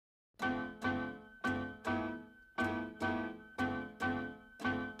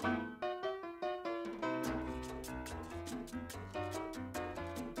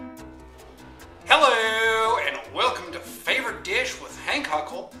Dish with Hank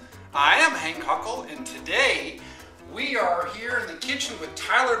Huckle. I am Hank Huckle, and today we are here in the kitchen with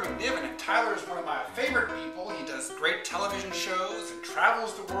Tyler MacNiven. And Tyler is one of my favorite people. He does great television shows and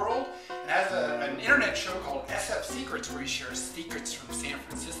travels the world and has an internet show called SF Secrets where he shares secrets from San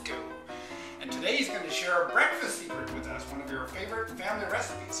Francisco. And today he's going to share a breakfast secret with us, one of your favorite family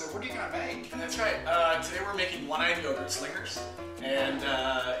recipes. So what are you going to make? That's right. Today we're making one-eyed yogurt slingers. And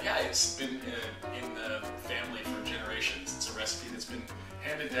yeah, it's been in the family for generations. It's a recipe that's been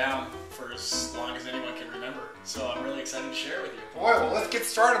handed down for as long as anyone can remember. So I'm really excited to share it with you. Boy, well, let's get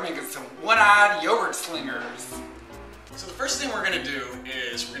started making some one-eyed yogurt slingers. So the first thing we're going to do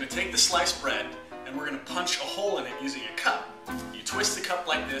is we're going to take the sliced bread and we're going to punch a hole in it using a cup. You twist the cup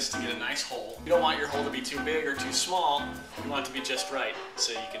like this to get a nice hole. You don't want your hole to be too big or too small. You want it to be just right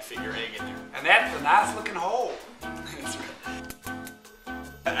so you can fit your egg in there. And that's a nice looking hole. That's right.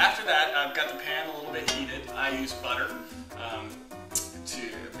 After that, I've got the pan a little bit heated. I use butter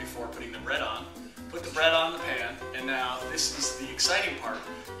before putting the bread on. Put the bread on the pan, and now this is the exciting part.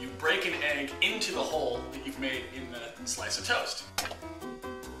 You break an egg into the hole that you've made in the slice of toast.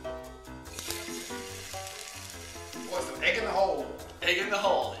 What's an egg in the hole? Egg in the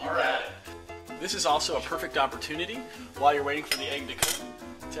hole, you got it. This is also a perfect opportunity, while you're waiting for the egg to cook,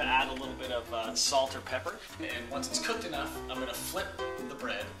 to add a little bit of salt or pepper. And once it's cooked enough, I'm going to flip the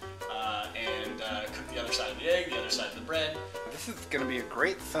bread and cook the other side of the egg, the other side of the bread. This is going to be a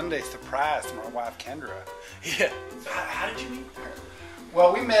great Sunday surprise for my wife, Kendra. Yeah. How did you meet her?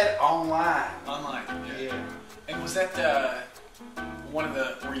 Well, we met online. Online, Yeah. And was that one of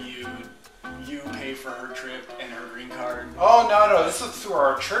the, where you pay for her trip and her green card? Oh, no, this was through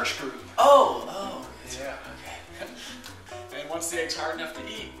our church group. Oh. Yeah. Okay. And once the egg's hard enough to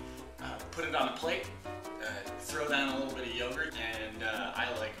eat, put it on a plate, throw down a little bit of yogurt, and I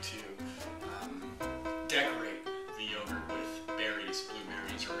like to decorate the yogurt with berries,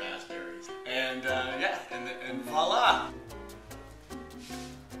 blueberries or raspberries. And yeah, and voila!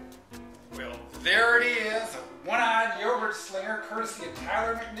 Well, there it is, a one-eyed yogurt slinger courtesy of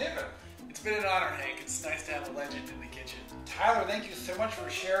Tyler MacNiven. It's been an honor, Hank. It's nice to have a legend in the kitchen. Tyler, thank you so much for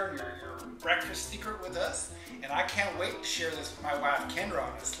sharing your breakfast secret with us. And I can't wait to share this with my wife, Kendra,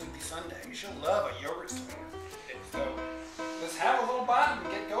 on a Sleepy Sunday. She'll love a yogurt slinger. So let's have a little bite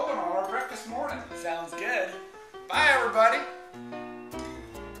and get going on our breakfast morning. Sounds good. Bye, everybody.